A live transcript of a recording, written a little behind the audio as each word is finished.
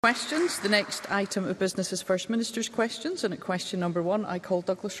Questions. The next item of business is First Minister's questions, and at question number 1 I call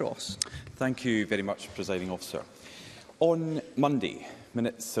Douglas Ross. Thank you very much, Presiding Officer. On Monday,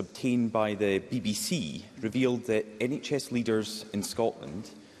 minutes obtained by the BBC revealed that NHS leaders in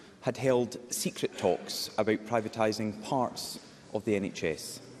Scotland had held secret talks about privatising parts of the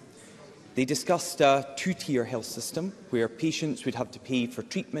NHS. They discussed a two-tier health system where patients would have to pay for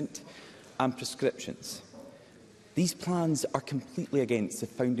treatment and prescriptions. These plans are completely against the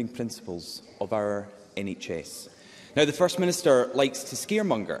founding principles of our NHS. Now, the First Minister likes to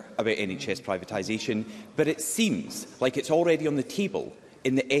scaremonger about NHS privatisation, but it seems like it's already on the table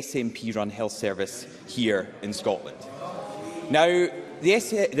in the SNP-run health service here in Scotland. Now,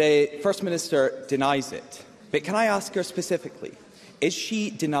 the First Minister denies it, but can I ask her specifically, is she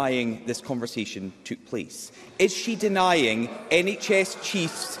denying this conversation took place? Is she denying NHS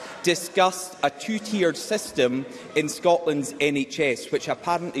chiefs discussed a two-tiered system in Scotland's NHS, which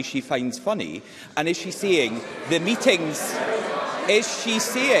apparently she finds funny? And is she saying the meetings... Is she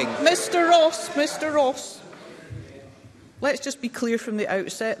saying... Mr Ross, let's just be clear from the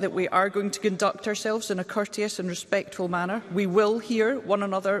outset that we are going to conduct ourselves in a courteous and respectful manner. We will hear one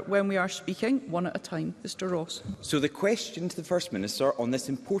another when we are speaking, one at a time. Mr Ross. So the question to the First Minister on this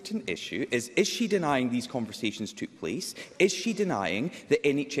important issue is she denying these conversations took place? Is she denying that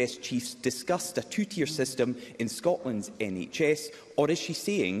NHS chiefs discussed a two-tier system in Scotland's NHS? Or is she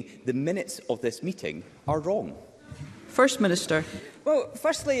saying the minutes of this meeting are wrong? First Minister. Well,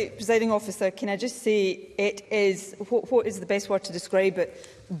 firstly, Presiding Officer, can I just say it is, what is the best word to describe it,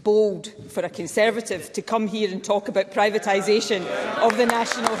 bold for a Conservative to come here and talk about privatisation of the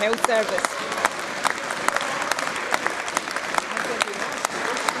National Health Service.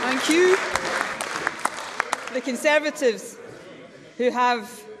 Thank you. The Conservatives, who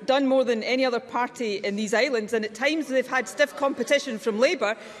have done more than any other party in these islands, and at times they've had stiff competition from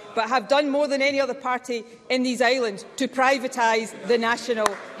Labour, but have done more than any other party in these islands to privatise the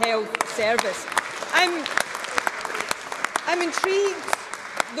National Health Service. I'm intrigued,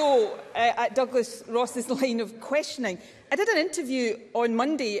 though, at Douglas Ross's line of questioning. I did an interview on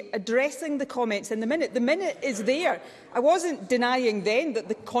Monday addressing the comments in the Minute. The Minute is there. I wasn't denying then that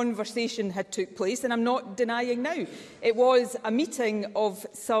the conversation had took place, and I'm not denying now. It was a meeting of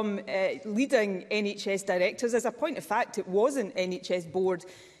some leading NHS directors. As a point of fact, it wasn't NHS board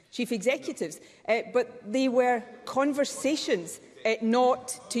chief executives, but they were conversations,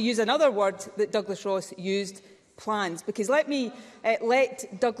 not, to use another word that Douglas Ross used, plans. Because let me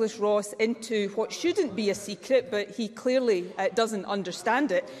let Douglas Ross into what shouldn't be a secret, but he clearly doesn't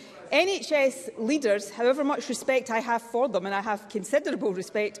understand it. NHS leaders, however much respect I have for them, and I have considerable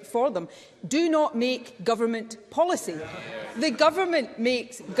respect for them, do not make government policy. The government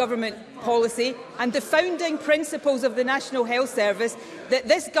makes government policy, and the founding principles of the National Health Service that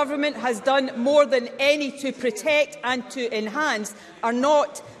this government has done more than any to protect and to enhance are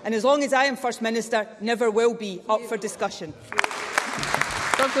not, and as long as I am First Minister, never will be up for discussion.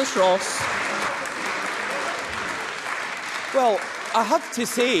 Douglas Ross. Well, I have to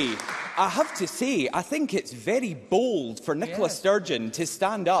say, I think it's very bold for Nicola Sturgeon to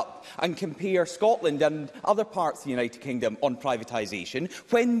stand up and compare Scotland and other parts of the United Kingdom on privatisation,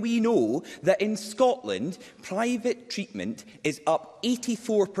 when we know that in Scotland, private treatment is up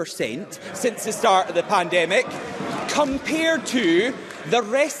 84% since the start of the pandemic, compared to the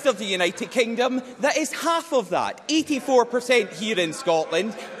rest of the United Kingdom, that is half of that. 84% here in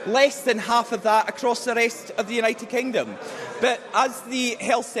Scotland, less than half of that across the rest of the United Kingdom. But as the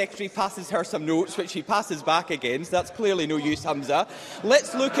Health Secretary passes her some notes, which she passes back again, so that's clearly no use, Hamza,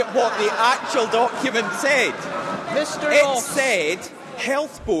 let's look at what the actual document said. It said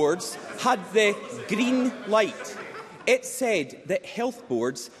health boards had the green light. It said that health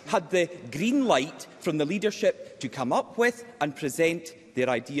boards had the green light from the leadership to come up with and present their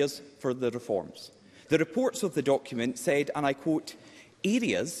ideas for the reforms. The reports of the document said, and I quote,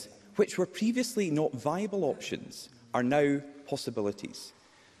 "Areas which were previously not viable options are now possibilities."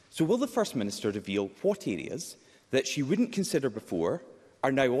 So will the First Minister reveal what areas that she wouldn't consider before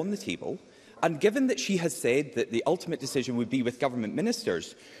are now on the table? And given that she has said that the ultimate decision would be with government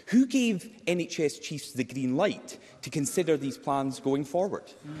ministers, who gave NHS chiefs the green light to consider these plans going forward?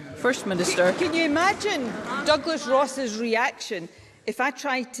 First Minister. Can you imagine Douglas Ross's reaction if I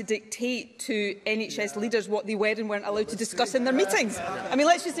tried to dictate to NHS leaders what they were and weren't allowed to discuss in their meetings? I mean,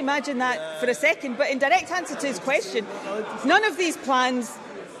 let's just imagine that for a second. But in direct answer to his question, none of these plans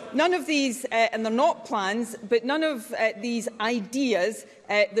None of these, and they're not plans, but none of these ideas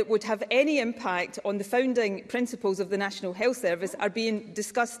that would have any impact on the founding principles of the National Health Service are being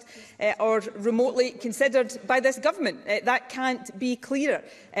discussed or remotely considered by this government. That can't be clearer.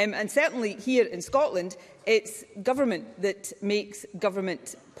 And certainly here in Scotland, it's government that makes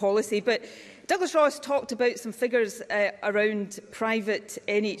government policy. But Douglas Ross talked about some figures around private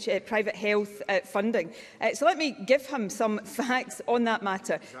health funding. So let me give him some facts on that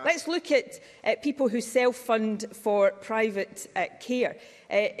matter. Let's look at people who self-fund for private care.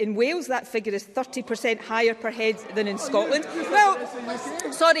 In Wales, that figure is 30% higher per head than in Scotland. Well,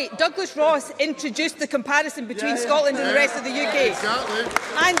 sorry, Douglas Ross introduced the comparison between Scotland and the rest of the UK.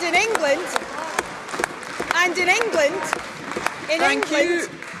 And in England,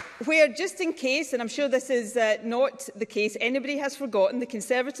 where, just in case, and I'm sure this is not the case, anybody has forgotten, the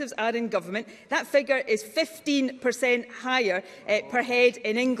Conservatives are in government, that figure is 15% higher per head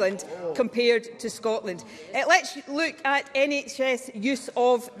in England compared to Scotland. Let's look at NHS use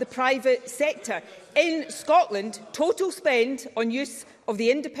of the private sector. In Scotland, total spend on use of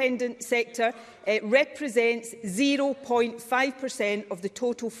the independent sector represents 0.5% of the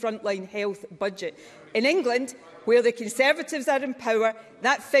total frontline health budget. In England, where the Conservatives are in power,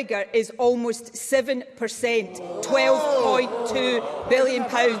 that figure is almost 7%, £12.2 billion.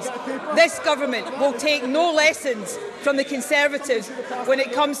 This government will take no lessons from the Conservatives when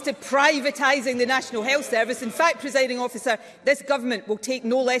it comes to privatising the National Health Service. In fact, Presiding Officer, this government will take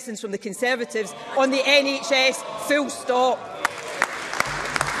no lessons from the Conservatives on the NHS, full stop.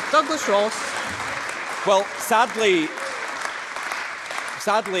 Douglas Ross. Well, sadly,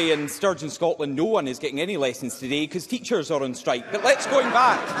 in Sturgeon, Scotland, no one is getting any lessons today because teachers are on strike. But let's go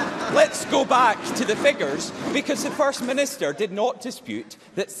back to the figures, because the First Minister did not dispute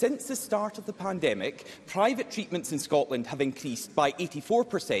that since the start of the pandemic, private treatments in Scotland have increased by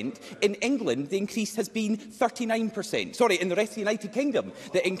 84%. In England, the increase has been 39%. Sorry, in the rest of the United Kingdom,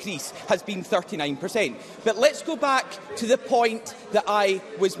 the increase has been 39%. But let's go back to the point that I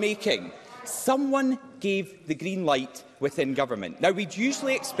was making. Someone gave the green light within government. Now, we'd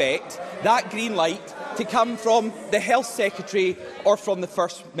usually expect that green light to come from the Health Secretary or from the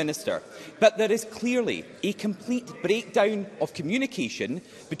First Minister. But there is clearly a complete breakdown of communication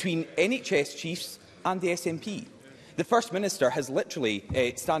between NHS chiefs and the SNP. The First Minister has literally,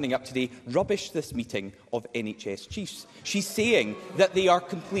 standing up today, rubbished this meeting of NHS chiefs. She's saying that they are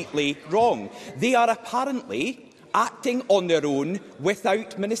completely wrong. They are apparently acting on their own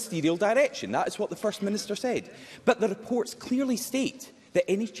without ministerial direction. That is what the First Minister said. But the reports clearly state that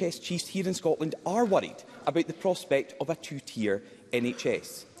NHS chiefs here in Scotland are worried about the prospect of a two-tier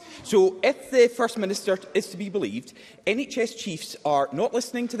NHS. So, if the First Minister is to be believed, NHS chiefs are not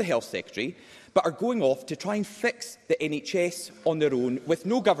listening to the Health Secretary, but are going off to try and fix the NHS on their own with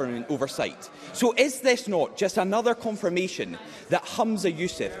no government oversight. So is this not just another confirmation that Humza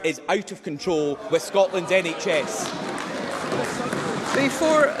Yousaf is out of control with Scotland's NHS?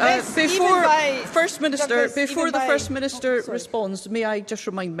 Before the First Minister responds, may I just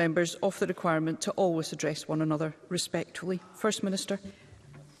remind members of the requirement to always address one another respectfully. First Minister.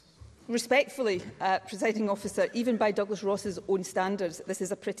 Respectfully, Presiding Officer, even by Douglas Ross's own standards, this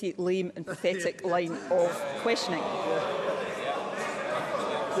is a pretty lame and pathetic line of questioning.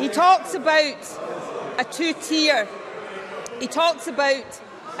 He talks about a two-tier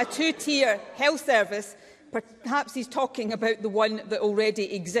health service. Perhaps he's talking about the one that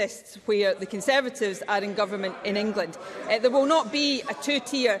already exists, where the Conservatives are in government in England. There will not be a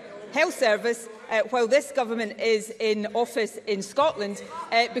two-tier health service while this government is in office in Scotland,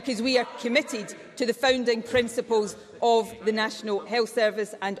 because we are committed to the founding principles of the National Health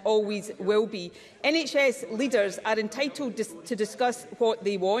Service and always will be. NHS leaders are entitled to discuss what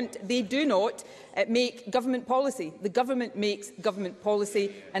they want. They do not make government policy. The government makes government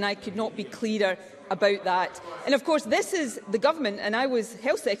policy, and I could not be clearer about that. And of course, this is the government, and I was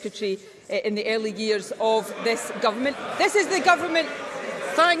Health Secretary in the early years of this government. This is the government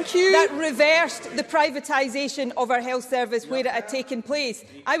that reversed the privatisation of our health service where it had taken place.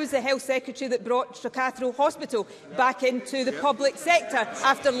 I was the Health Secretary that brought Stracathro Hospital back into the public sector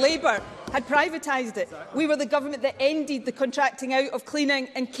after Labour had privatised it. We were the government that ended the contracting out of cleaning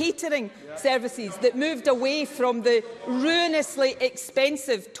and catering services, that moved away from the ruinously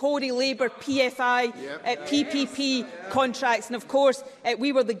expensive Tory Labour PFI, PPP contracts. And of course,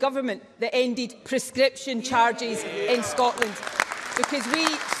 we were the government that ended prescription charges in Scotland, because we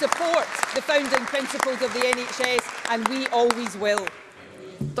support the founding principles of the NHS, and we always will.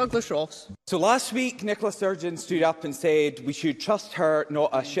 Douglas Ross. So last week, Nicola Sturgeon stood up and said we should trust her, not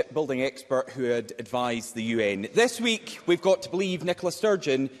a shipbuilding expert who had advised the UN. This week, we've got to believe Nicola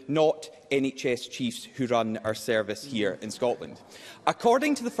Sturgeon, not NHS chiefs who run our service here in Scotland.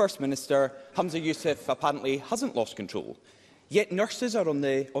 According to the First Minister, Humza Yousaf apparently hasn't lost control. Yet nurses are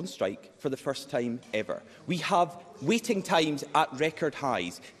on strike for the first time ever. We have waiting times at record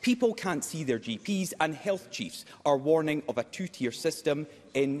highs. People can't see their GPs, and health chiefs are warning of a two-tier system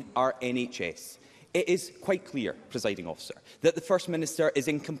in our NHS. It is quite clear, Presiding Officer, that the First Minister is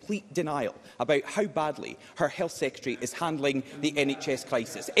in complete denial about how badly her Health Secretary is handling the NHS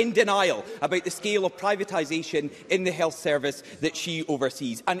crisis, in denial about the scale of privatisation in the health service that she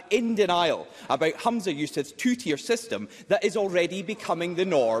oversees, and in denial about Humza Yousaf's two-tier system that is already becoming the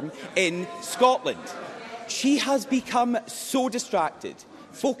norm in Scotland. She has become so distracted,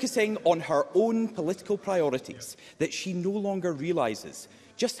 focusing on her own political priorities, that she no longer realises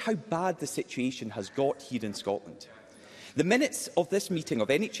just how bad the situation has got here in Scotland. The minutes of this meeting of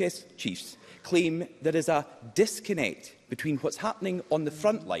NHS chiefs claim there is a disconnect between what's happening on the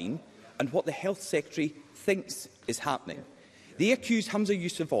front line and what the Health Secretary thinks is happening. They accuse Humza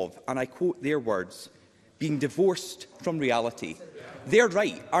Yousaf of, and I quote their words, being divorced from reality. They're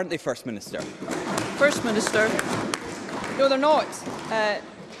right, aren't they, First Minister? First Minister. No, they're not.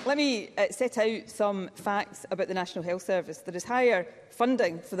 Let me set out some facts about the National Health Service. There is higher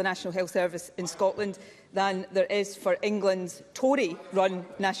funding for the National Health Service in Scotland than there is for England's Tory-run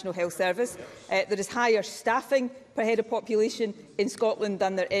National Health Service. There is higher staffing per head of population in Scotland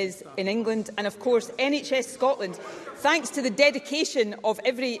than there is in England. And of course, NHS Scotland, thanks to the dedication of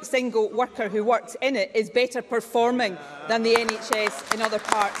every single worker who works in it, is better performing than the NHS in other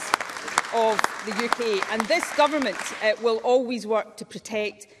parts of the UK. And this government will always work to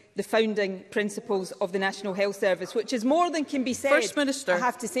protect the founding principles of the National Health Service, which is more than can be said, First Minister, I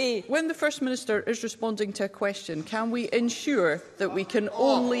have to say. When the First Minister is responding to a question, can we ensure that we can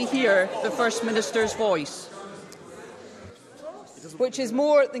only hear the First Minister's voice? Which is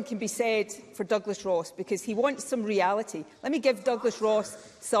more than can be said for Douglas Ross, because he wants some reality. Let me give Douglas Ross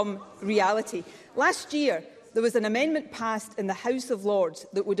some reality. Last year, there was an amendment passed in the House of Lords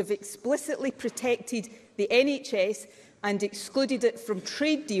that would have explicitly protected the NHS and excluded it from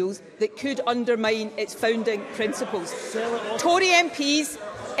trade deals that could undermine its founding principles. Tory MPs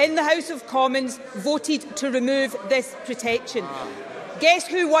in the House of Commons voted to remove this protection. Guess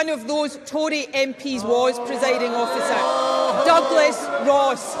who one of those Tory MPs was, Presiding Officer? Douglas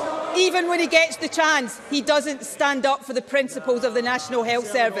Ross. Even when he gets the chance, he doesn't stand up for the principles of the National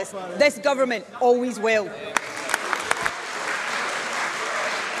Health Service. This government always will.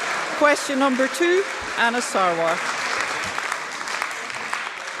 Question number 2, Anna Sarwar.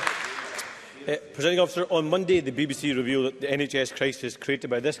 Presiding Officer, on Monday the BBC revealed that the NHS crisis created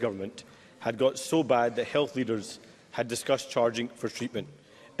by this government had got so bad that health leaders had discussed charging for treatment.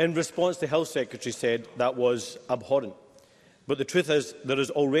 In response, the Health Secretary said that was abhorrent. But the truth is, there is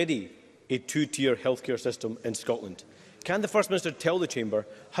already a two-tier healthcare system in Scotland. Can the First Minister tell the Chamber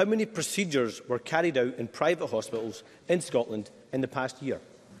how many procedures were carried out in private hospitals in Scotland in the past year?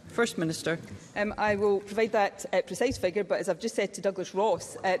 First Minister. I will provide that precise figure, but as I've just said to Douglas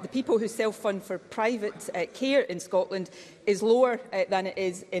Ross, the people who self-fund for private care in Scotland is lower than it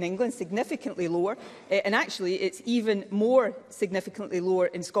is in England, significantly lower, and actually it's even more significantly lower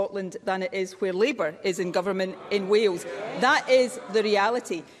in Scotland than it is where Labour is in government in Wales. That is the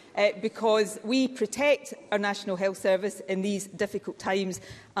reality. Because we protect our National Health Service in these difficult times,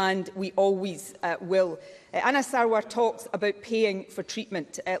 and we always will. Anna Sarwar talks about paying for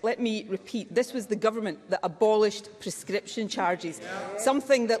treatment. Let me repeat, this was the government that abolished prescription charges,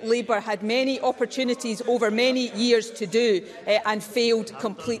 something that Labour had many opportunities over many years to do and failed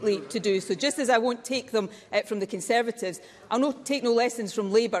completely to do. So just as I won't take them from the Conservatives, I'll take no lessons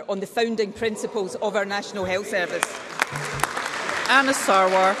from Labour on the founding principles of our National Health Service. Anna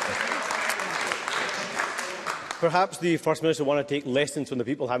Sarwar. Perhaps the First Minister want to take lessons from the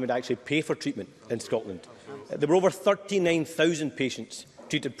people having to actually pay for treatment in Scotland. There were over 39,000 patients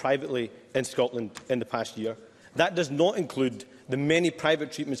treated privately in Scotland in the past year. That does not include the many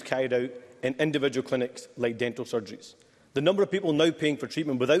private treatments carried out in individual clinics like dental surgeries. The number of people now paying for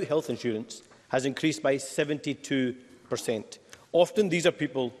treatment without health insurance has increased by 72%. Often these are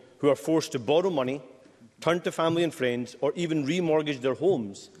people who are forced to borrow money, turn to family and friends, or even remortgage their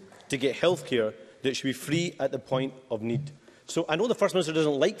homes to get health care that should be free at the point of need. So I know the First Minister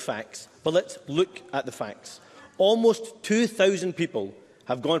doesn't like facts, but let's look at the facts. Almost 2,000 people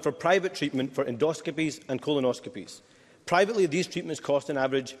have gone for private treatment for endoscopies and colonoscopies. Privately, these treatments cost an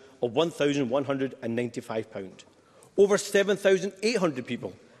average of £1,195. Over 7,800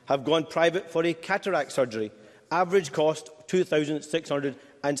 people have gone private for a cataract surgery, average cost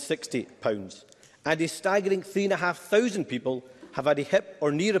 £2,660. And a staggering 3,500 people have had a hip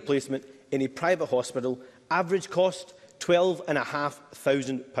or knee replacement in a private hospital, average cost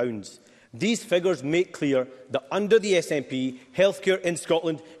 £12,500. These figures make clear that under the SNP, healthcare in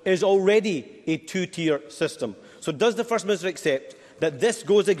Scotland is already a two-tier system. So does the First Minister accept that this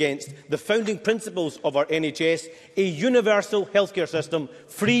goes against the founding principles of our NHS, a universal healthcare system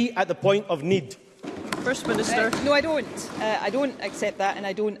free at the point of need? First Minister. No, I don't. I don't accept that, and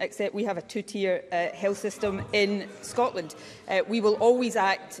I don't accept we have a two-tier health system in Scotland. We will always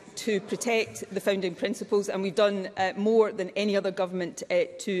act to protect the founding principles, and we've done more than any other government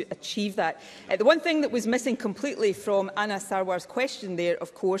to achieve that. The one thing that was missing completely from Anna Sarwar's question there,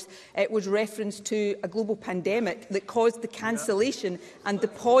 of course, was reference to a global pandemic that caused the cancellation and the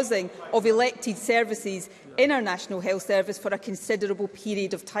pausing of elected services in our National Health Service for a considerable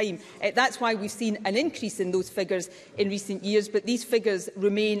period of time. That's why we've seen an increase in those figures in recent years, but these figures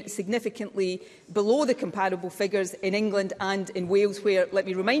remain significantly below the comparable figures in England and in Wales, where, let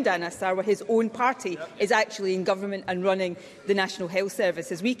me remind Anna Sarwar, his own party is actually in government and running the National Health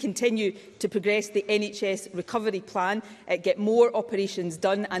Service. As we continue to progress the NHS recovery plan, get more operations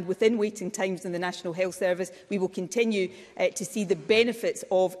done and within waiting times in the National Health Service, we will continue to see the benefits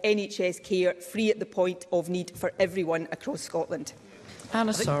of NHS care free at the point of need for everyone across Scotland.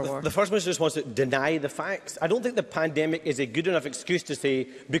 Anna Sarwar. The First Minister just wants to deny the facts. I don't think the pandemic is a good enough excuse to say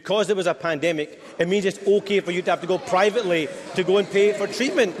because there was a pandemic, it means it's okay for you to have to go privately to go and pay for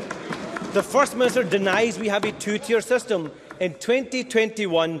treatment. The First Minister denies we have a two-tier system. In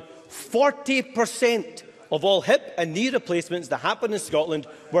 2021, 40% of all hip and knee replacements that happened in Scotland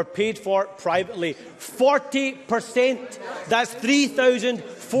were paid for privately. 40%! That's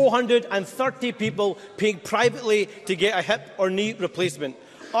 3,430 people paying privately to get a hip or knee replacement.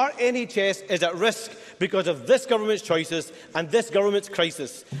 Our NHS is at risk because of this government's choices and this government's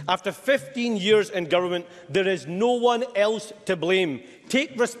crisis. After 15 years in government, there is no one else to blame.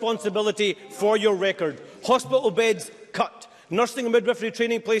 Take responsibility for your record. Hospital beds, cut. Nursing and midwifery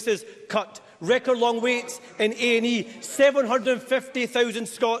training places, cut. Record long waits in A&E, 750,000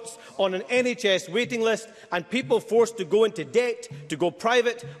 Scots on an NHS waiting list, and people forced to go into debt, to go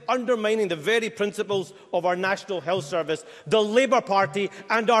private, undermining the very principles of our National Health Service, the Labour Party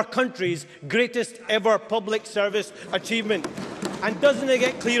and our country's greatest ever public service achievement. And doesn't it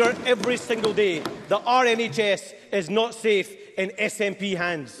get clearer every single day that our NHS is not safe in SNP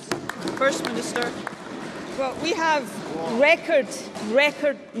hands? First Minister. Well, we have record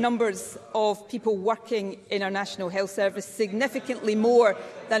numbers of people working in our National Health Service, significantly more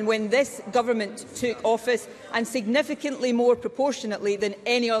than when this government took office and significantly more proportionately than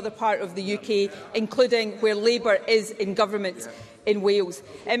any other part of the UK, including where Labour is in government in Wales.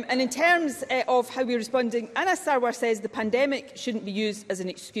 And in terms of how we're responding, Anna Sarwar says the pandemic shouldn't be used as an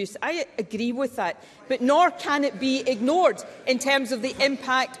excuse. I agree with that, but nor can it be ignored in terms of the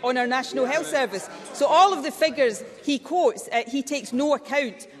impact on our National Health Service. So all of the figures he quotes, he takes no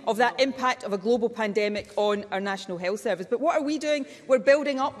account of that impact of a global pandemic on our National Health Service. But what are we doing? We're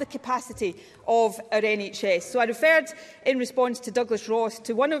building up the capacity of our NHS. So I referred in response to Douglas Ross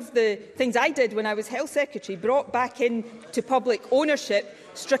to one of the things I did when I was Health Secretary, brought back into public ownership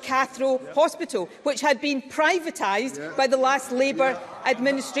Stracathro Hospital, which had been privatised by the last Labour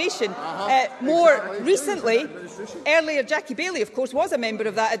administration. More recently, earlier Jackie Baillie, of course, was a member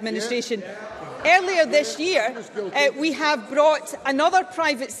of that administration. Earlier this year, we have brought another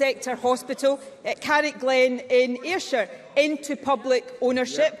private sector hospital, Carrickglen in Ayrshire, into public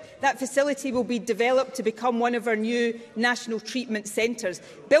ownership. That facility will be developed to become one of our new national treatment centres,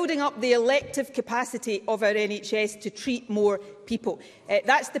 building up the elective capacity of our NHS to treat more people.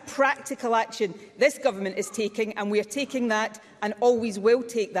 That's the practical action this government is taking, and we are taking that and always will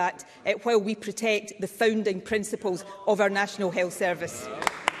take that while we protect the founding principles of our National Health Service.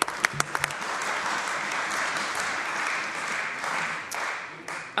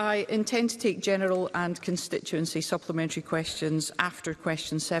 I intend to take general and constituency supplementary questions after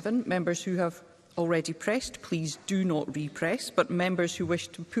question 7. Members who have already pressed, please do not repress, but members who wish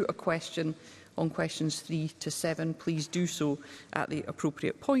to put a question on questions 3 to 7, please do so at the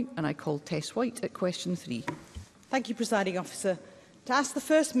appropriate point. And I call Tess White at question 3. Thank you, Presiding Officer. To ask the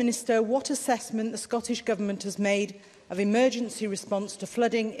First Minister what assessment the Scottish Government has made of emergency response to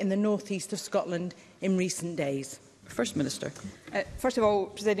flooding in the north east of Scotland in recent days. First Minister. First of all,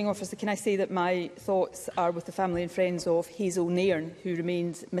 Presiding Officer, can I say that my thoughts are with the family and friends of Hazel Nairn, who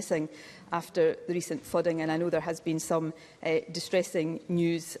remains missing after the recent flooding, and I know there has been some distressing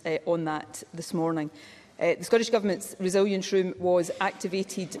news on that this morning. The Scottish Government's Resilience Room was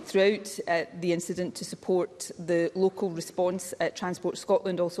activated throughout the incident to support the local response. Transport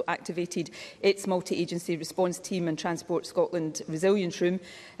Scotland also activated its multi-agency response team and Transport Scotland Resilience Room.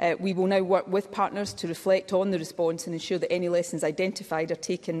 We will now work with partners to reflect on the response and ensure that any lessons identified are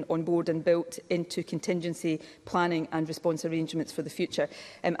taken on board and built into contingency planning and response arrangements for the future.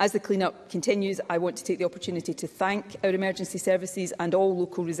 As the clean-up continues, I want to take the opportunity to thank our emergency services and all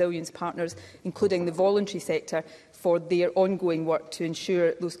local resilience partners, including the voluntary sector, for their ongoing work to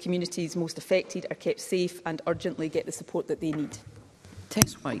ensure those communities most affected are kept safe and urgently get the support that they need.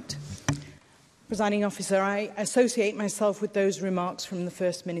 Tess White. Presiding Officer, I associate myself with those remarks from the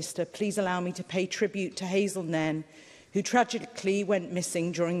First Minister. Please allow me to pay tribute to Hazel Nairn, who tragically went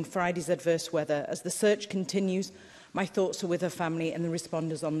missing during Friday's adverse weather. As the search continues, my thoughts are with her family and the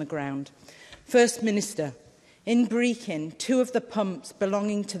responders on the ground. First Minister, in Brechin, 2 of the pumps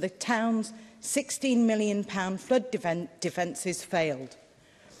belonging to the town's £16 million flood defences failed,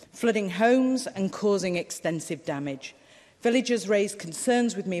 flooding homes and causing extensive damage. Villagers raised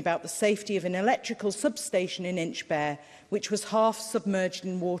concerns with me about the safety of an electrical substation in Inchbare, which was half submerged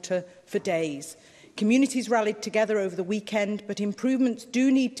in water for days. Communities rallied together over the weekend, but improvements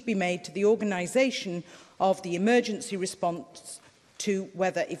do need to be made to the organisation of the emergency response to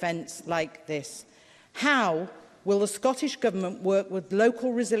weather events like this. How will the Scottish Government work with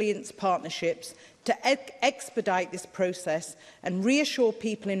local resilience partnerships to expedite this process and reassure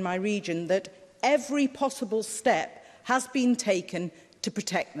people in my region that every possible step has been taken to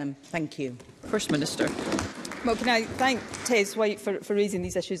protect them? Thank you. First Minister. Well, can I thank Tess White for raising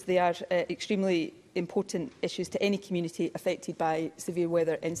these issues? They are extremely important issues to any community affected by severe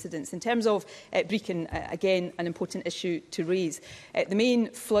weather incidents. In terms of Brechin, again, an important issue to raise. The main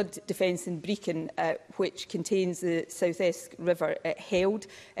flood defence in Brechin, which contains the South Esk River, held,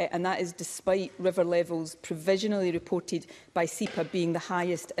 and that is despite river levels provisionally reported by SEPA being the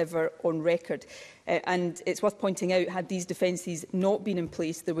highest ever on record. And it's worth pointing out, had these defences not been in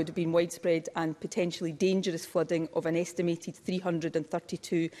place, there would have been widespread and potentially dangerous flooding of an estimated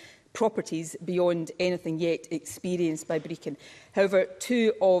 332 properties beyond anything yet experienced by Brechin. However,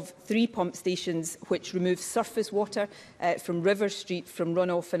 2 of 3 pump stations which remove surface water from River Street from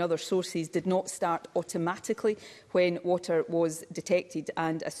runoff and other sources did not start automatically when water was detected,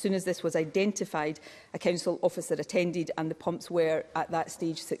 and as soon as this was identified, a council officer attended and the pumps were at that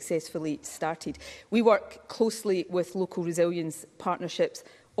stage successfully started. We work closely with local resilience partnerships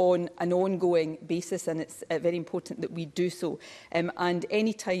on an ongoing basis, and it's very important that we do so. And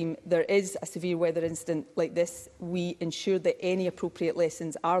any time there is a severe weather incident like this, we ensure that any appropriate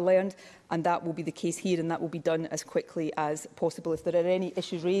lessons are learned, and that will be the case here, and that will be done as quickly as possible. If there are any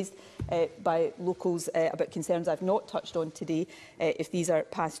issues raised by locals about concerns I've not touched on today, if these are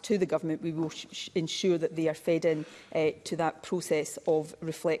passed to the Government, we will ensure that they are fed in to that process of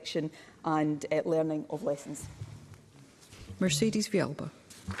reflection and learning of lessons. Mercedes Villalba.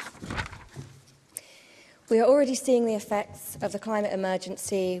 We are already seeing the effects of the climate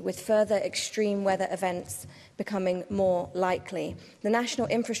emergency, with further extreme weather events becoming more likely. The National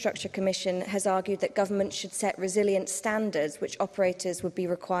Infrastructure Commission has argued that government should set resilient standards which operators would be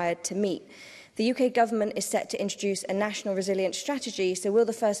required to meet. The UK Government is set to introduce a national resilience strategy, so will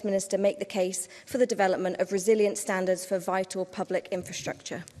the First Minister make the case for the development of resilient standards for vital public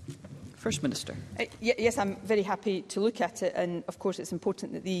infrastructure? First Minister. Yes, I'm very happy to look at it, and of course it's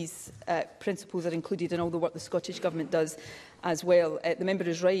important that these principles are included in all the work the Scottish Government does as well. The member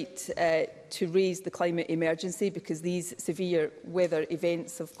is right to raise the climate emergency, because these severe weather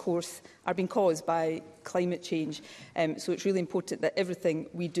events, of course, are being caused by climate change. So it's really important that everything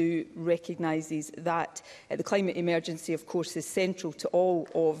we do recognises that. The climate emergency, of course, is central to all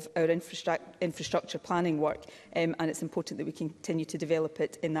of our infrastructure planning work, and it's important that we continue to develop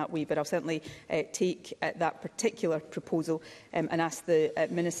it in that way. But I'll certainly take that particular proposal and ask the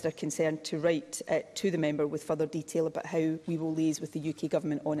Minister concerned to write to the member with further detail about how we will liaise with the UK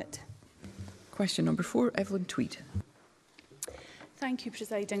Government on it. Question number 4, Evelyn Tweed. Thank you,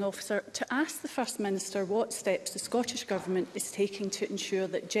 Presiding Officer. To ask the First Minister what steps the Scottish Government is taking to ensure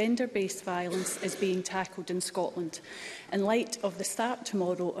that gender-based violence is being tackled in Scotland, in light of the start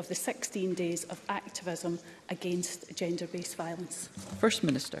tomorrow of the 16 days of activism against gender-based violence. First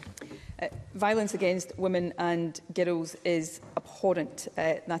Minister. Violence against women and girls is abhorrent.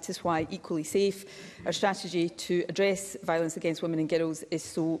 That is why Equally Safe, our strategy to address violence against women and girls, is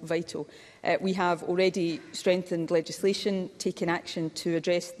so vital. We have already strengthened legislation, taken action to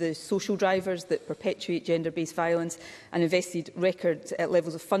address the social drivers that perpetuate gender-based violence, and invested record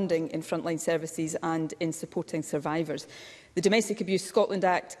levels of funding in frontline services and in supporting survivors. The Domestic Abuse Scotland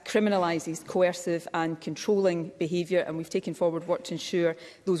Act criminalises coercive and controlling behaviour, and we've taken forward work to ensure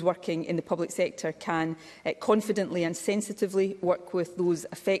those working in the public sector can confidently and sensitively work with those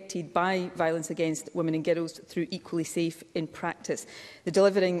affected by violence against women and girls through Equally Safe in practice. The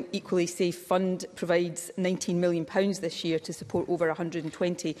Delivering Equally Safe Fund provides £19 million this year to support over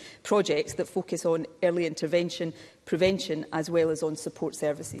 120 projects that focus on early intervention, prevention as well as on support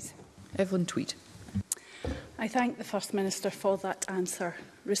services. Evelyn Tweed. I thank the First Minister for that answer.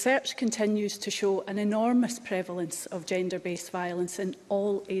 Research continues to show an enormous prevalence of gender-based violence in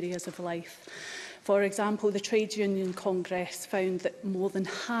all areas of life. For example, the Trade Union Congress found that more than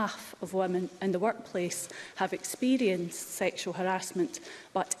half of women in the workplace have experienced sexual harassment,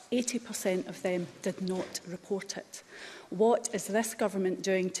 but 80% of them did not report it. What is this government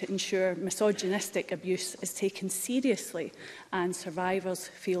doing to ensure misogynistic abuse is taken seriously and survivors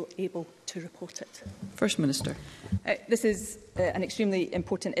feel able to report it? First Minister. This is an extremely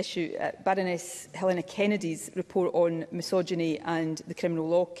important issue. Baroness Helena Kennedy's report on misogyny and the Criminal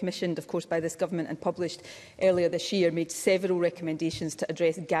Law, commissioned of course by this government and published earlier this year, made several recommendations to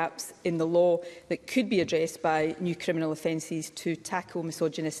address gaps in the law that could be addressed by new criminal offences to tackle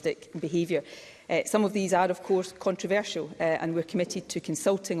misogynistic behaviour. Some of these are, of course, controversial, and we're committed to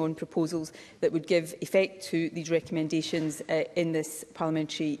consulting on proposals that would give effect to these recommendations in this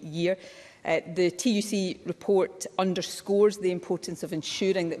parliamentary year. The TUC report underscores the importance of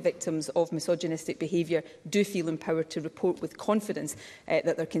ensuring that victims of misogynistic behaviour do feel empowered to report with confidence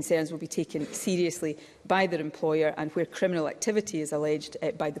that their concerns will be taken seriously by their employer and where criminal activity is alleged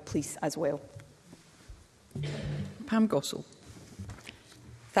by the police as well. Pam Gossel.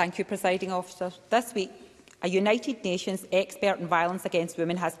 Thank you, Presiding Officer. This week, a United Nations expert on violence against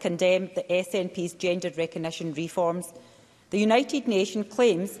women has condemned the SNP's gender recognition reforms. The United Nations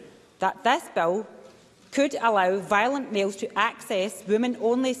claims that this bill could allow violent males to access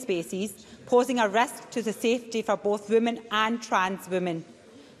women-only spaces, posing a risk to the safety for both women and trans women.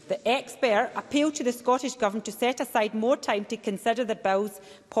 The expert appealed to the Scottish Government to set aside more time to consider the bill's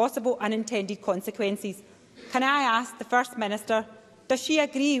possible unintended consequences. Can I ask the First Minister, does she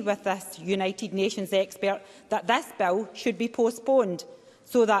agree with this United Nations expert that this bill should be postponed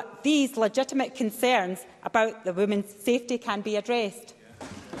so that these legitimate concerns about the women's safety can be addressed?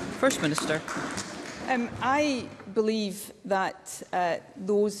 First Minister. I believe that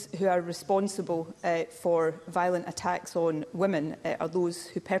those who are responsible for violent attacks on women are those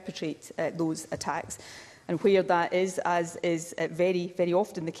who perpetrate those attacks. And where that is, as is very, very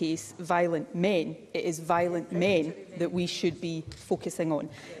often the case, violent men, it is violent men that we should be focusing on.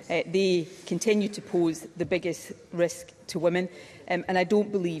 They continue to pose the biggest risk to women, and I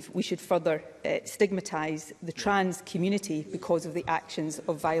don't believe we should further stigmatise the trans community because of the actions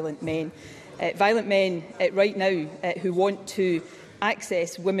of violent men. Violent men right now who want to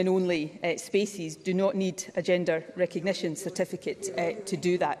access women-only spaces do not need a gender recognition certificate to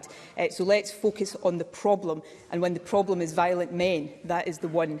do that. So let's focus on the problem, and when the problem is violent men, that is the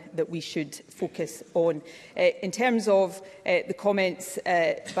one that we should focus on. In terms of the comments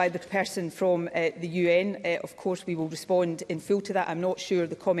by the person from the UN, of course we will respond in full to that. I'm not sure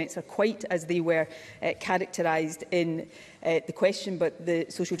the comments are quite as they were characterised in the question, but the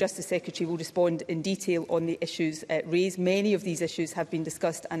Social Justice Secretary will respond in detail on the issues raised. Many of these issues have been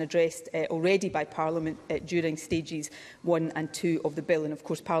discussed and addressed already by Parliament during stages 1 and 2 of the bill, and of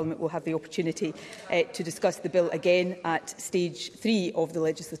course Parliament will have the opportunity to discuss the bill again at stage 3 of the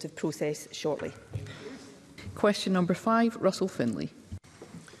legislative process shortly. Question number 5, Russell Finlay.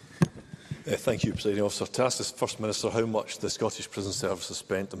 Thank you, Presiding Officer. To ask the First Minister how much the Scottish Prison Service has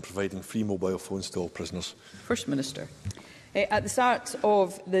spent on providing free mobile phones to all prisoners. First Minister. At the start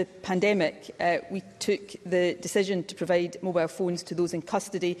of the pandemic, we took the decision to provide mobile phones to those in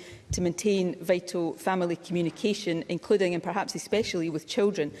custody to maintain vital family communication, including and perhaps especially with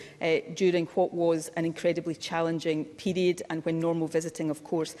children, during what was an incredibly challenging period and when normal visiting, of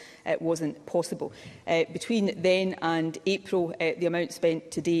course, wasn't possible. Between then and April, the amount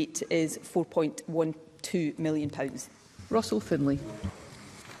spent to date is £4.12 million. Russell Finlay.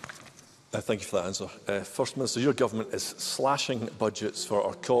 Thank you for that answer. First Minister, your government is slashing budgets for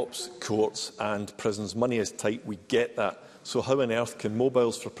our cops, courts and prisons. Money is tight, we get that. So how on earth can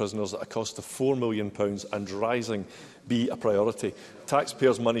mobiles for prisoners at a cost of £4 million and rising be a priority?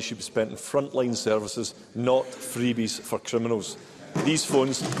 Taxpayers' money should be spent on frontline services, not freebies for criminals. These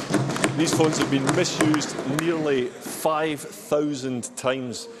phones have been misused nearly 5,000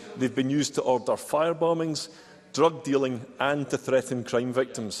 times. They've been used to order firebombings, drug dealing and to threaten crime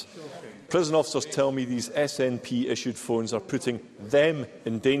victims. Prison officers tell me these SNP-issued phones are putting them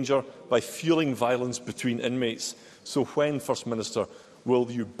in danger by fuelling violence between inmates. So when, First Minister, will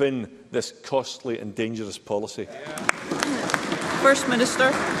you bin this costly and dangerous policy? First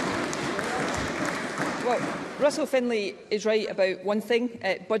Minister. Well, Russell Finlay is right about one thing.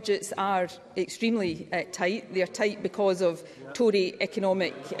 Budgets are extremely tight. They are tight because of Tory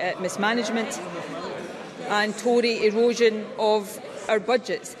economic mismanagement and Tory erosion of our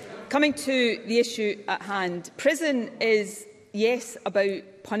budgets. Coming to the issue at hand, prison is, yes, about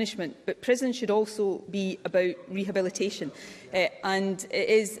punishment, but prison should also be about rehabilitation. And it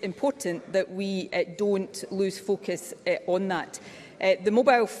is important that we don't lose focus on that. The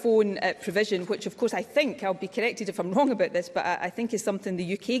mobile phone provision, which of course I think, I'll be corrected if I'm wrong about this, but I think is something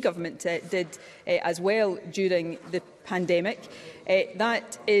the UK government did as well during the pandemic.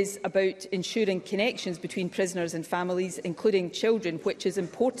 That is about ensuring connections between prisoners and families, including children, which is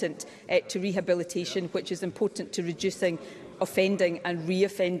important to rehabilitation, which is important to reducing offending and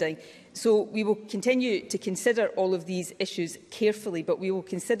re-offending. So we will continue to consider all of these issues carefully, but we will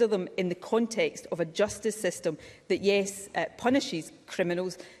consider them in the context of a justice system that, yes, punishes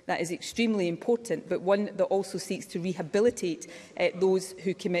criminals. That is extremely important, but one that also seeks to rehabilitate those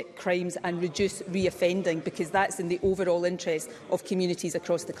who commit crimes and reduce re-offending, because that's in the overall interest of communities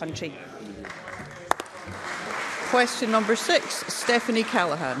across the country. Question number 6, Stephanie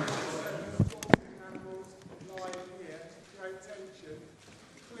Callaghan.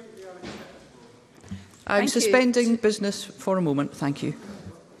 I'm suspending business for a moment. Thank you.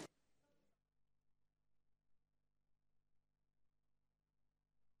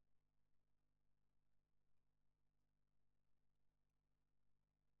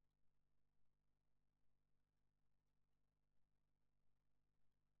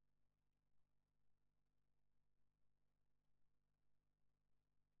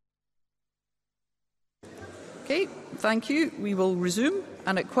 Okay, thank you. We will resume.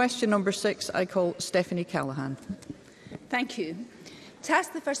 And at question number 6, I call Stephanie Callaghan. Thank you. To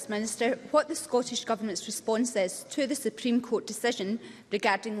ask the First Minister what the Scottish Government's response is to the Supreme Court decision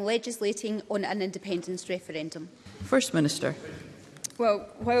regarding legislating on an independence referendum. First Minister. Well,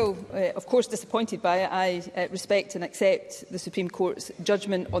 while of course disappointed by it, I respect and accept the Supreme Court's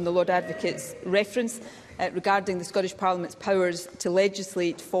judgment on the Lord Advocate's reference regarding the Scottish Parliament's powers to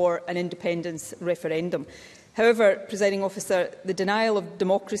legislate for an independence referendum. However, Presiding Officer, the denial of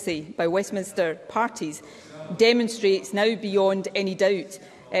democracy by Westminster parties demonstrates now beyond any doubt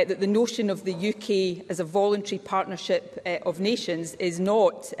that the notion of the UK as a voluntary partnership of nations is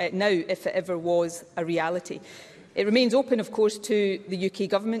not now, if it ever was, a reality. It remains open, of course, to the UK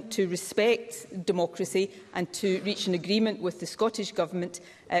Government to respect democracy and to reach an agreement with the Scottish Government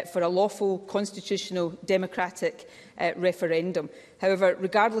for a lawful, constitutional, democratic referendum. However,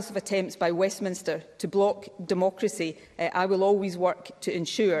 regardless of attempts by Westminster to block democracy, I will always work to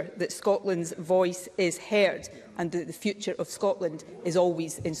ensure that Scotland's voice is heard and that the future of Scotland is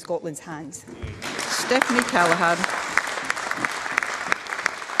always in Scotland's hands. Stephanie Callaghan.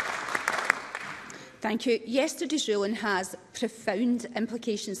 Thank you. Yesterday's ruling has profound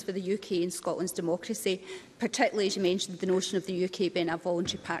implications for the UK and Scotland's democracy, particularly, as you mentioned, the notion of the UK being a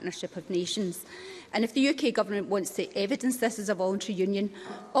voluntary partnership of nations. And if the UK Government wants to evidence this as a voluntary union,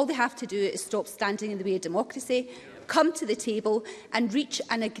 all they have to do is stop standing in the way of democracy, come to the table and reach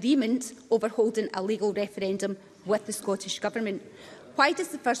an agreement over holding a legal referendum with the Scottish Government. Why does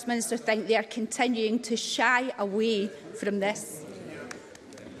the First Minister think they are continuing to shy away from this?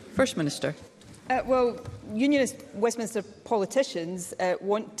 First Minister. Well, Unionist Westminster politicians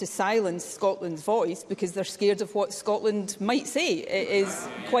want to silence Scotland's voice because they're scared of what Scotland might say. It is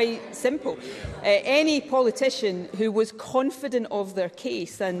quite simple. Any politician who was confident of their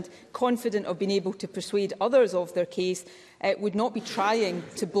case and confident of being able to persuade others of their case would not be trying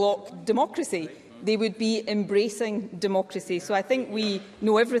to block democracy. They would be embracing democracy. So I think we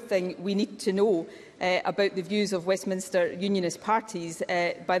know everything we need to know about the views of Westminster Unionist parties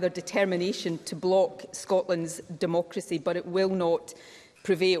by their determination to block Scotland's democracy, but it will not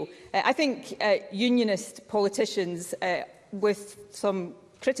prevail. I think Unionist politicians with some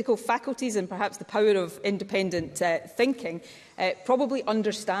critical faculties and perhaps the power of independent thinking probably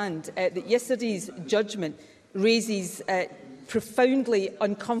understand that yesterday's judgment raises profoundly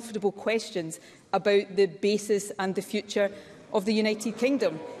uncomfortable questions about the basis and the future of the United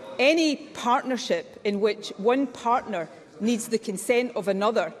Kingdom. Any partnership in which one partner needs the consent of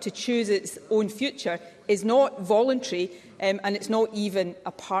another to choose its own future is not voluntary and it's not even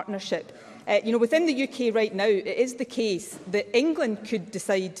a partnership. Within the UK right now, it is the case that England could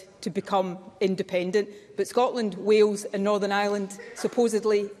decide to become independent, but Scotland, Wales and Northern Ireland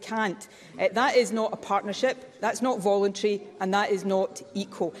supposedly can't. That is not a partnership, that's not voluntary and that is not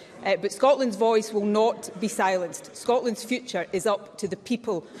equal. But Scotland's voice will not be silenced. Scotland's future is up to the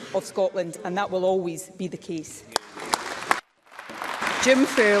people of Scotland, and that will always be the case. Jim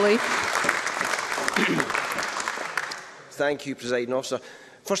Fairley. Thank you, Presiding Officer.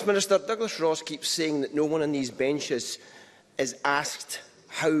 First Minister, Douglas Ross keeps saying that no one on these benches is asked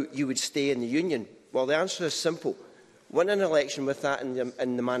how you would stay in the Union. Well, the answer is simple. Win an election with that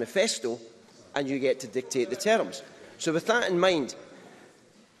in the manifesto and you get to dictate the terms. So with that in mind,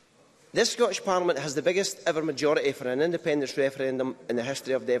 this Scottish Parliament has the biggest ever majority for an independence referendum in the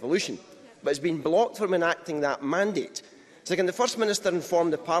history of devolution, but has been blocked from enacting that mandate. So can the First Minister inform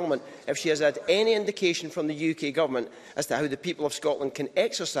the Parliament if she has had any indication from the UK Government as to how the people of Scotland can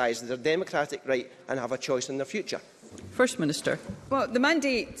exercise their democratic right and have a choice in their future? First Minister. Well, the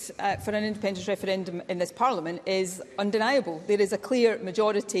mandate for an independence referendum in this Parliament is undeniable. There is a clear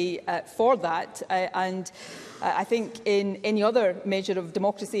majority for that, and I think in any other measure of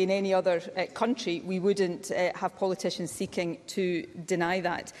democracy in any other country, we wouldn't have politicians seeking to deny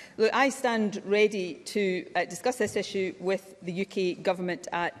that. Look, I stand ready to discuss this issue with the UK Government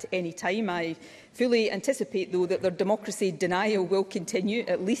at any time. I fully anticipate, though, that their democracy denial will continue,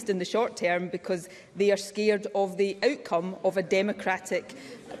 at least in the short term, because they are scared of the outcome of a democratic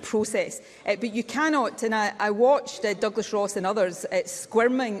process. But you cannot, and I watched Douglas Ross and others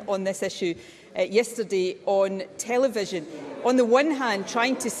squirming on this issue yesterday on television. On the one hand,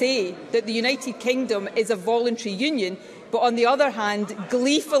 trying to say that the United Kingdom is a voluntary union, but on the other hand,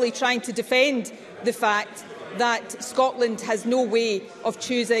 gleefully trying to defend the fact that Scotland has no way of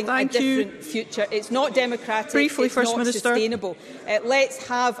choosing a different future. It's not democratic, Briefly, it's First not Minister. sustainable. Let's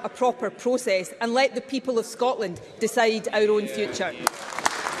have a proper process and let the people of Scotland decide our own future.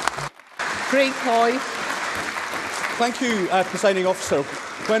 Craig Hoy. Thank you, Presiding Officer.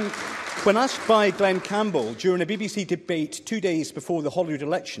 When asked by Glenn Campbell during a BBC debate 2 days before the Holyrood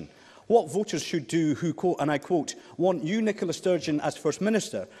election what voters should do who, quote, and I quote, want you, Nicola Sturgeon, as First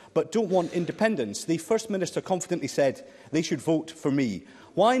Minister, but don't want independence, the First Minister confidently said they should vote for me.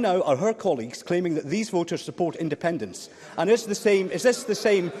 Why now are her colleagues claiming that these voters support independence? And is this the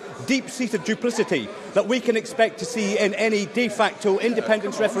same deep-seated duplicity that we can expect to see in any de facto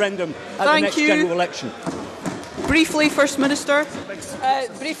independence referendum at the next general election? Briefly, First Minister.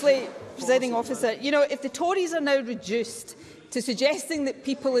 Briefly, Presiding Officer, if the Tories are now reduced to suggesting that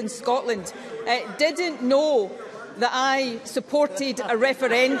people in Scotland didn't know that I supported a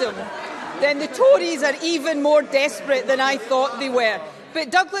referendum, then the Tories are even more desperate than I thought they were.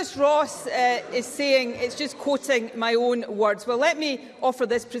 But Douglas Ross is saying, it's just quoting my own words. Well, let me offer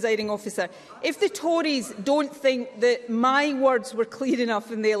this, Presiding Officer. If the Tories don't think that my words were clear enough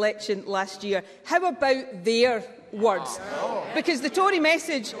in the election last year, how about their words? Because the Tory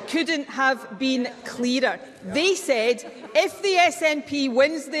message couldn't have been clearer. They said, if the SNP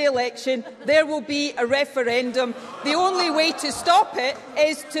wins the election, there will be a referendum. The only way to stop it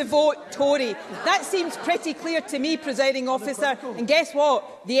is to vote Tory. That seems pretty clear to me, Presiding Officer. And guess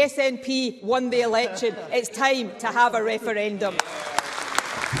what? The SNP won the election. It's time to have a referendum.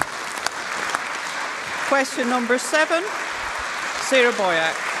 Question number 7, Sarah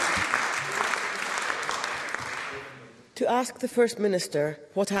Boyack. To ask the First Minister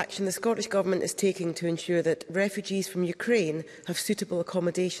what action the Scottish Government is taking to ensure that refugees from Ukraine have suitable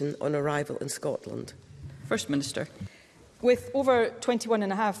accommodation on arrival in Scotland. First Minister. With over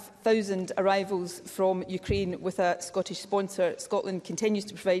 21,500 arrivals from Ukraine with a Scottish sponsor, Scotland continues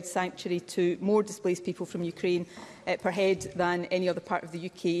to provide sanctuary to more displaced people from Ukraine per head than any other part of the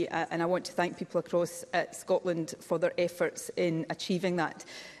UK, and I want to thank people across Scotland for their efforts in achieving that.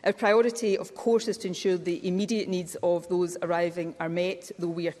 Our priority, of course, is to ensure the immediate needs of those arriving are met, though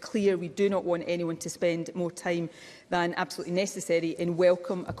we are clear we do not want anyone to spend more time than absolutely necessary in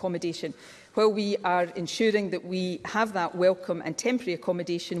welcome accommodation. While we are ensuring that we have that welcome and temporary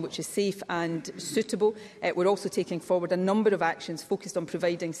accommodation which is safe and suitable, we're also taking forward a number of actions focused on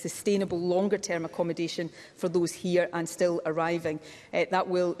providing sustainable longer-term accommodation for those here and still arriving. That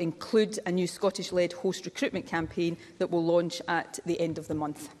will include a new Scottish-led host recruitment campaign that will launch at the end of the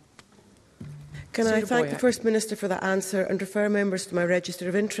month. Can I thank the First Minister for that answer and refer members to my register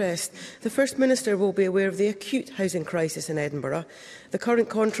of interest? The First Minister will be aware of the acute housing crisis in Edinburgh. The current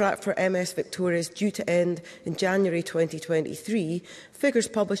contract for MS Victoria is due to end in January 2023. Figures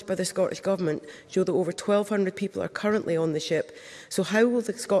published by the Scottish Government show that over 1,200 people are currently on the ship. So how will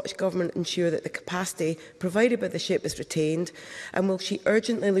the Scottish Government ensure that the capacity provided by the ship is retained? And will she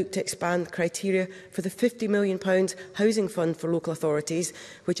urgently look to expand criteria for the £50 million housing fund for local authorities,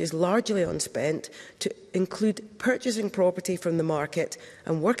 which is largely unspent, to include purchasing property from the market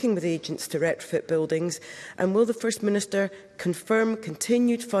and working with agents to retrofit buildings? And will the First Minister confirm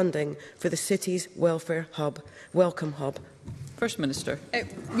continued funding for the city's welfare hub, Welcome Hub? First Minister.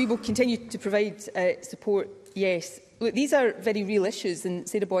 We will continue to provide support, yes. Look, these are very real issues, and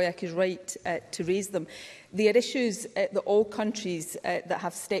Sarah Boyack is right to raise them. They are issues that all countries that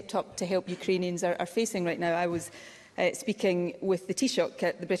have stepped up to help Ukrainians are facing right now. I was speaking with the Taoiseach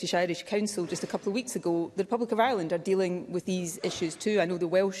at the British Irish Council just a couple of weeks ago. The Republic of Ireland are dealing with these issues too. I know the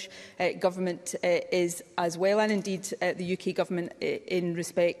Welsh Government is as well, and indeed the UK Government in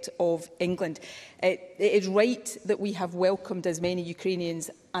respect of England. It is right that we have welcomed as many Ukrainians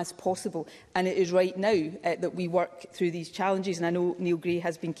as possible, and it is right now that we work through these challenges, and I know Neil Gray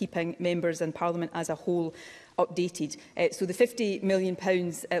has been keeping members and Parliament as a whole updated. So the £50 million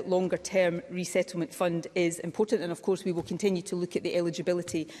longer-term resettlement fund is important, and of course we will continue to look at the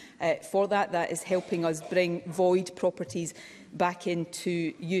eligibility for that. That is helping us bring void properties back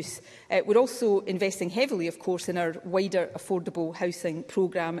into use. We're also investing heavily, of course, in our wider affordable housing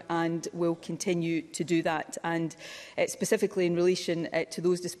programme, and will continue to do that. And specifically in relation to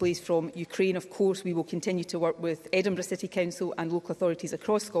those displaced from Ukraine, of course, we will continue to work with Edinburgh City Council and local authorities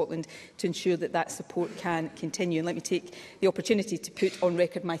across Scotland to ensure that that support can continue. And let me take the opportunity to put on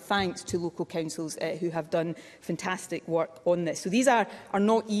record my thanks to local councils who have done fantastic work on this. So these are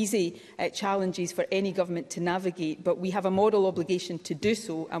not easy challenges for any government to navigate, but we have a moral obligation to do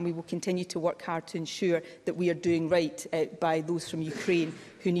so, and we will continue to work hard to ensure that we are doing right by those from Ukraine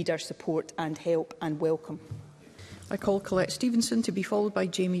who need our support and help and welcome. I call Colette Stevenson to be followed by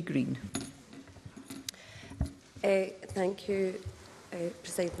Jamie Green. Thank you,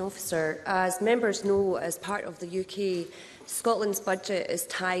 Presiding Officer. As members know, as part of the UK, Scotland's budget is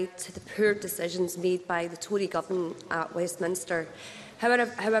tied to the poor decisions made by the Tory government at Westminster.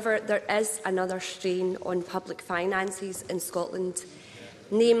 However, there is another strain on public finances in Scotland,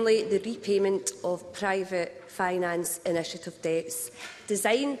 namely the repayment of private finance initiative debts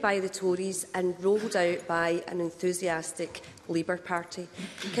designed by the Tories and rolled out by an enthusiastic Labour Party.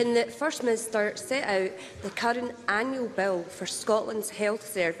 Can the First Minister set out the current annual bill for Scotland's health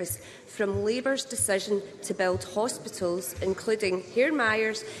service from Labour's decision to build hospitals, including Hare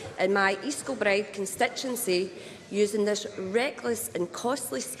Myers in my East Kilbride constituency, using this reckless and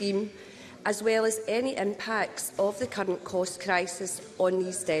costly scheme, as well as any impacts of the current cost crisis on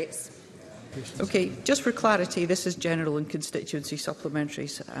these debts? Okay, just for clarity, this is general and constituency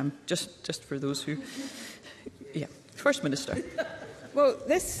supplementaries, just for those who... Yeah. First Minister. Well,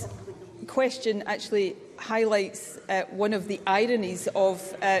 this question actually highlights one of the ironies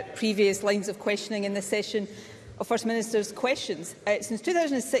of previous lines of questioning in this session of First Minister's questions. Since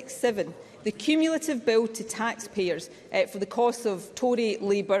 2006-07, the cumulative bill to taxpayers for the cost of Tory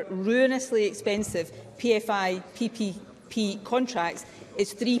Labour ruinously expensive PFI PPP contracts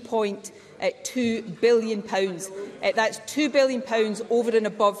is £3.2 billion. That's £2 billion over and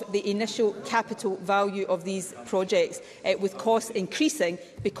above the initial capital value of these projects, with costs increasing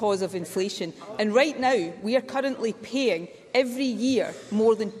because of inflation. And right now, we are currently paying every year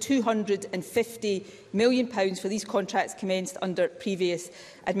more than £250 million for these contracts commenced under previous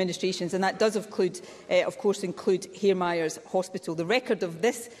administrations, and that does include, of course, Hare Myers Hospital. The record of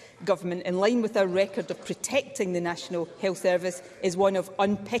this government, in line with our record of protecting the National Health Service, is one of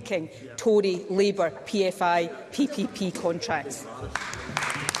unpicking Tory Labour PFI PPP contracts.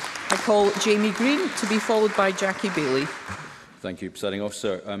 I call Jamie Green to be followed by Jackie Bailey. Thank you, Presiding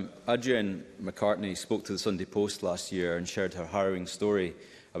Officer. Adrienne McCartney spoke to the Sunday Post last year and shared her harrowing story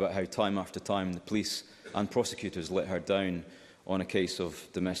about how time after time the police and prosecutors let her down on a case of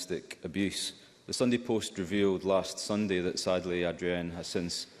domestic abuse. The Sunday Post revealed last Sunday that sadly Adrienne has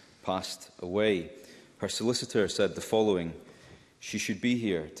since passed away. Her solicitor said the following: "She should be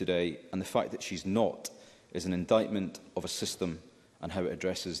here today, and the fact that she's not is an indictment of a system and how it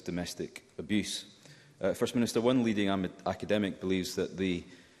addresses domestic abuse." First Minister, one leading academic believes that the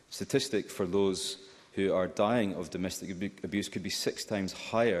statistic for those who are dying of domestic abuse could be 6 times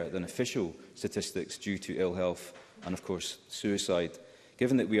higher than official statistics due to ill health and, of course, suicide.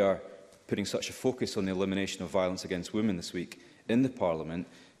 Given that we are putting such a focus on the elimination of violence against women this week in the Parliament,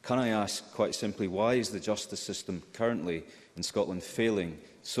 Can I ask quite simply, why is the justice system currently in Scotland failing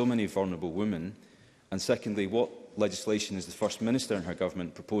so many vulnerable women? And secondly, what legislation is the First Minister and her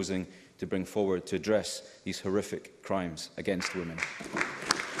government proposing to bring forward to address these horrific crimes against women?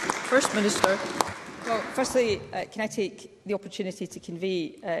 First Minister. Well, firstly, can I take the opportunity to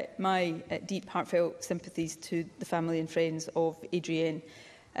convey my deep, heartfelt sympathies to the family and friends of Adrienne.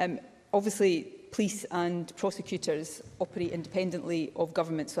 Obviously, police and prosecutors operate independently of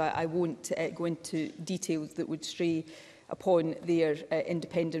government, so I won't go into details that would stray upon their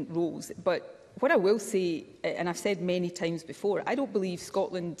independent roles. But what I will say, and I've said many times before, I don't believe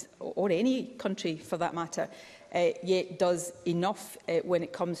Scotland, or any country for that matter, yet does enough when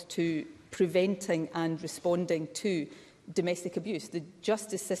it comes to preventing and responding to domestic abuse. The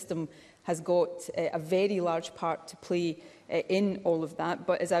justice system has got a very large part to play in all of that,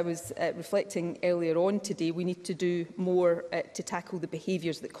 but as I was reflecting earlier on today, we need to do more to tackle the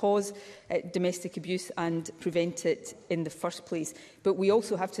behaviours that cause domestic abuse and prevent it in the first place. But we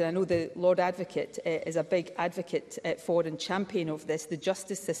also have to, I know the Lord Advocate is a big advocate for and champion of this, the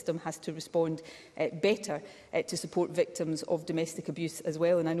justice system has to respond better to support victims of domestic abuse as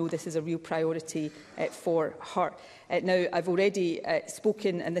well, and I know this is a real priority for her. Now, I've already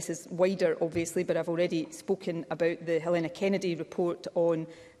spoken, and this is wider obviously, but I've already spoken about the Helena Kennedy report on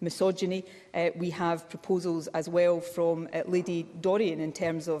misogyny. We have proposals as well from Lady Dorian in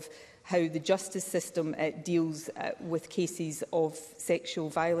terms of how the justice system deals with cases of sexual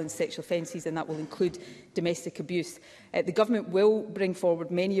violence, sexual offences, and that will include domestic abuse. The Government will bring forward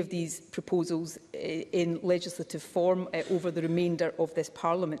many of these proposals in legislative form over the remainder of this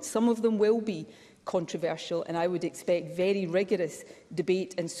Parliament. Some of them will be controversial, and I would expect very rigorous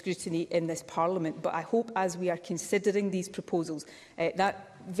debate and scrutiny in this Parliament. But I hope, as we are considering these proposals, that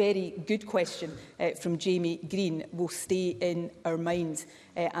very good question from Jamie Green will stay in our minds,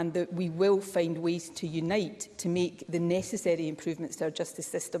 and that we will find ways to unite to make the necessary improvements to our justice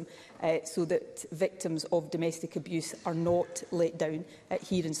system so that victims of domestic abuse are not let down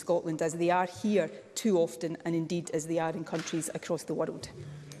here in Scotland, as they are here too often, and indeed as they are in countries across the world.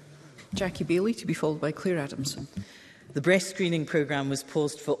 Jackie Bailey, to be followed by Claire Adamson. The breast screening programme was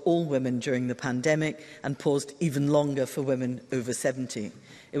paused for all women during the pandemic and paused even longer for women over 70.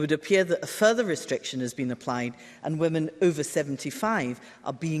 It would appear that a further restriction has been applied and women over 75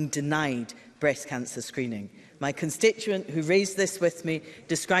 are being denied breast cancer screening. My constituent who raised this with me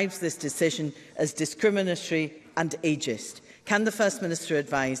describes this decision as discriminatory and ageist. Can the First Minister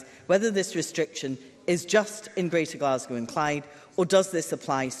advise whether this restriction is just in Greater Glasgow and Clyde, or does this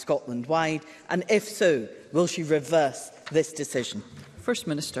apply Scotland-wide? And if so, will she reverse this decision? First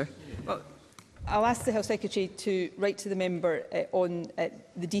Minister. Well, I'll ask the Health Secretary to write to the member on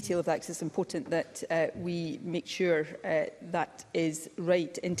the detail of that, because it's important that we make sure that is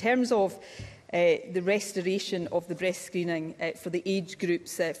right. In terms of the restoration of the breast screening for the age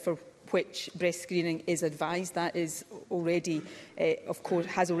groups for which breast screening is advised, that is already, of course,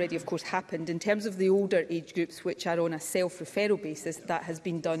 happened. In terms of the older age groups, which are on a self-referral basis, that has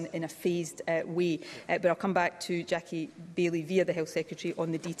been done in a phased way. But I'll come back to Jackie Bailey via the Health Secretary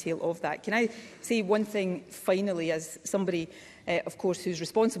on the detail of that. Can I say one thing finally, as somebody of course, who's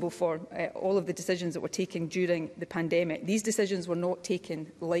responsible for all of the decisions that were taken during the pandemic? These decisions were not taken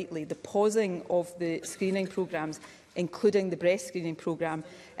lightly. The pausing of the screening programmes, including the breast screening programme,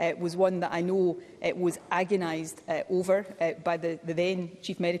 was one that I know was agonised over by the then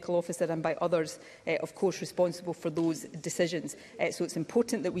Chief Medical Officer and by others, of course, responsible for those decisions. So it's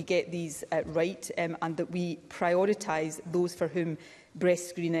important that we get these right and that we prioritise those for whom breast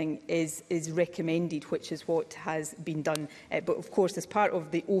screening is recommended, which is what has been done. But of course, as part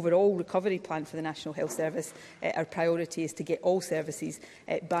of the overall recovery plan for the National Health Service, our priority is to get all services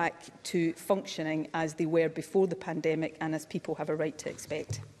back to functioning as they were before the pandemic and as people have a right to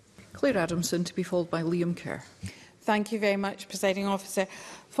expect. Claire Adamson, to be followed by Liam Kerr. Thank you very much, Presiding Officer.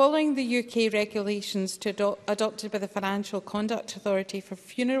 Following the UK regulations adopted by the Financial Conduct Authority for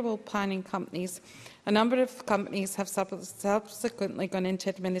funeral planning companies, a number of companies have subsequently gone into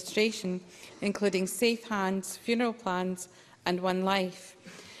administration, including Safe Hands, Funeral Plans and One Life.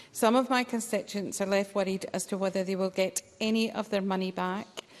 Some of my constituents are left worried as to whether they will get any of their money back,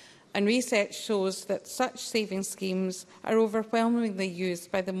 and research shows that such savings schemes are overwhelmingly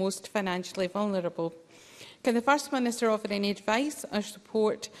used by the most financially vulnerable. Can the First Minister offer any advice or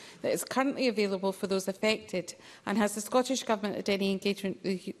support that is currently available for those affected? And has the Scottish Government had any engagement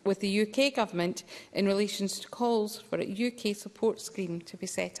with the UK Government in relation to calls for a UK support scheme to be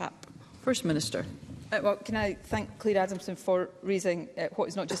set up? First Minister. Well, can I thank Claire Adamson for raising what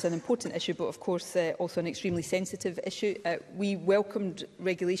is not just an important issue, but of course also an extremely sensitive issue. We welcomed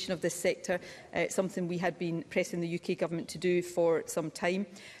regulation of this sector, something we had been pressing the UK Government to do for some time.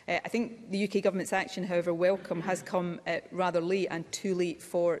 I think the UK Government's action, however welcome, has come rather late and too late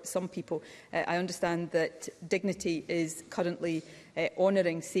for some people. I understand that Dignity is currently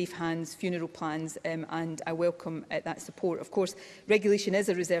honouring Safe Hands funeral plans, and I welcome that support. Of course, regulation is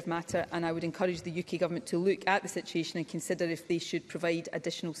a reserved matter, and I would encourage the UK Government to look at the situation and consider if they should provide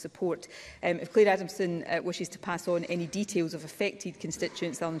additional support. If Claire Adamson wishes to pass on any details of affected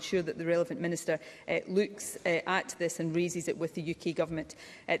constituents, I'll ensure that the relevant minister looks at this and raises it with the UK Government.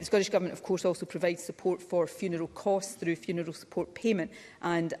 The Scottish Government, of course, also provides support for funeral costs through funeral support payment,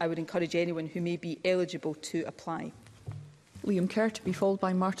 and I would encourage anyone who may be eligible to apply. Liam Kerr, to be followed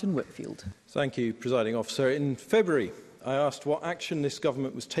by Martin Whitfield. Thank you, Presiding Officer. In February, I asked what action this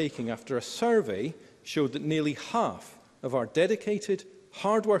government was taking after a survey showed that nearly half of our dedicated,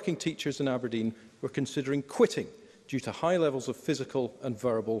 hard-working teachers in Aberdeen were considering quitting due to high levels of physical and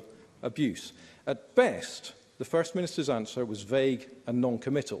verbal abuse. At best, the First Minister's answer was vague and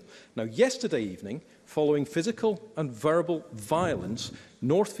non-committal. Now, yesterday evening, following physical and verbal violence,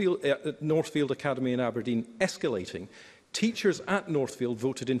 Northfield Academy in Aberdeen escalating, teachers at Northfield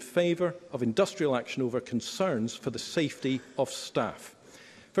voted in favour of industrial action over concerns for the safety of staff.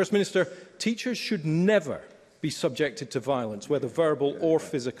 First Minister, teachers should never be subjected to violence, whether verbal or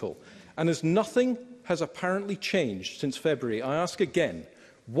physical. And as nothing has apparently changed since February, I ask again,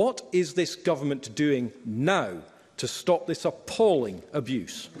 what is this government doing now to stop this appalling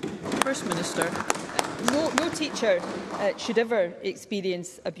abuse? First Minister. No teacher should ever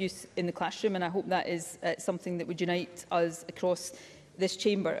experience abuse in the classroom, and I hope that is something that would unite us across this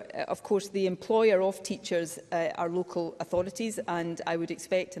chamber. Of course, the employer of teachers are local authorities, and I would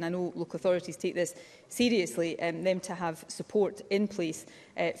expect, and I know local authorities take this seriously, them to have support in place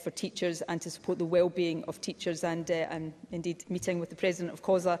for teachers and to support the well-being of teachers. And I'm indeed meeting with the President of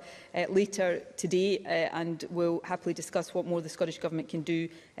COSLA later today and will happily discuss what more the Scottish Government can do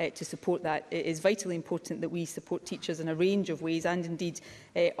to support that. It is vitally important that we support teachers in a range of ways, and indeed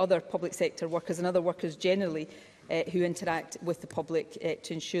other public sector workers and other workers generally who interact with the public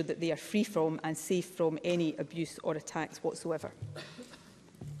to ensure that they are free from and safe from any abuse or attacks whatsoever.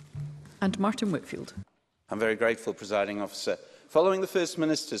 And Martin Whitfield. I'm very grateful, Presiding Officer. Following the First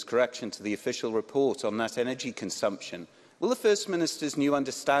Minister's correction to the official report on net energy consumption, will the First Minister's new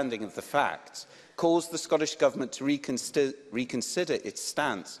understanding of the facts cause the Scottish Government to reconsider its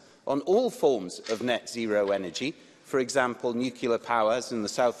stance on all forms of net zero energy, for example nuclear power as in the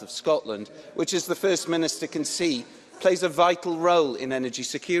south of Scotland, which, as the First Minister can see, plays a vital role in energy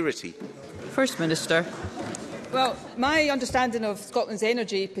security? First Minister. Well, my understanding of Scotland's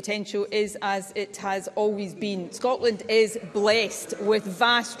energy potential is as it has always been. Scotland is blessed with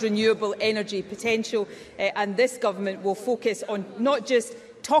vast renewable energy potential, and this government will focus on not just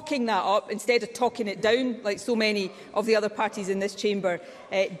talking that up instead of talking it down, like so many of the other parties in this chamber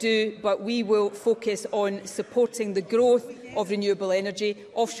do, but we will focus on supporting the growth of renewable energy,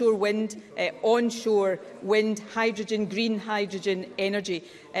 offshore wind, onshore wind, hydrogen, green hydrogen energy.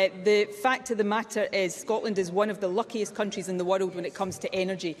 The fact of the matter is Scotland is one of the luckiest countries in the world when it comes to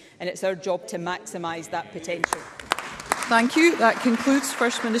energy, and it's our job to maximise that potential. Thank you. That concludes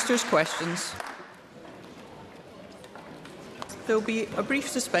First Minister's questions. There will be a brief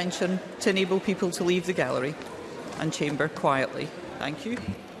suspension to enable people to leave the gallery and chamber quietly. Thank you.